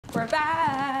We're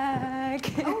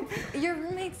back. Oh, your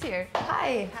roommate's here.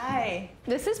 Hi. Hi.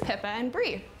 This is Pippa and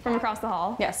Bree from across the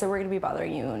hall. Yeah, so we're gonna be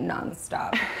bothering you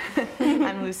nonstop.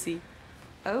 I'm Lucy.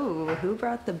 Oh, who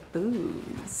brought the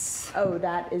booze? Oh,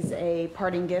 that is a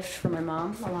parting gift from my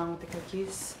mom, along with the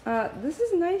cookies. This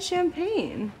is nice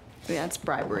champagne. Yeah, it's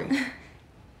bribery.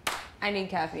 I need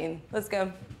caffeine. Let's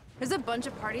go. There's a bunch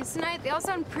of parties tonight. They all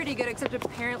sound pretty good, except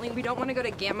apparently we don't want to go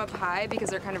to Gamma Pi because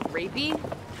they're kind of rapey.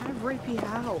 Kind of rapey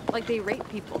how? Like they rape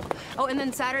people. Oh, and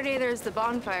then Saturday there's the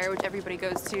bonfire, which everybody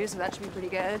goes to, so that should be pretty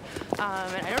good.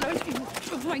 And I don't know if you...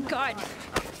 Oh my God.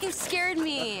 You scared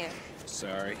me.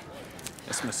 Sorry.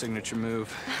 That's my signature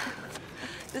move.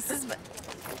 This is my...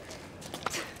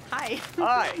 Hi.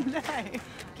 Hi. Hi.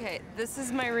 Okay, this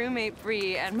is my roommate,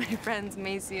 Bree, and my friends,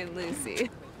 Macy and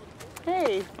Lucy.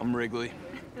 Hey. I'm Wrigley.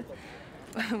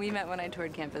 We met when I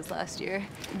toured campus last year.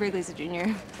 Wrigley's a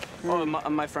junior. Oh,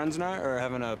 my friends and I are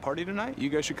having a party tonight. You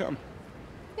guys should come.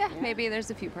 Yeah, maybe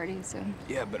there's a few parties, so...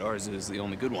 Yeah, but ours is the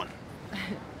only good one.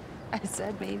 I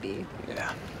said maybe.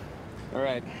 Yeah. All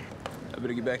right. I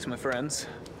better get back to my friends.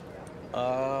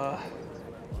 I'm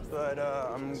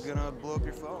gonna blow up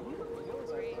your phone. It's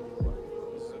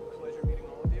a pleasure meeting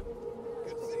all of you.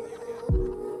 Good seeing you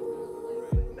again.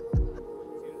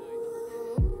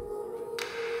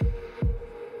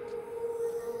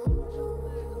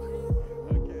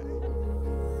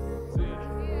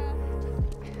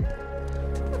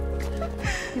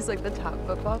 He's like the top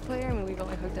football player. I mean, we've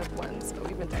only hooked up once, but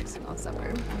we've been texting all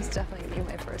summer. He's definitely gonna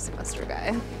be my first semester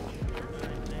guy.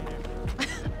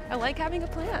 I like having a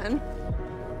plan.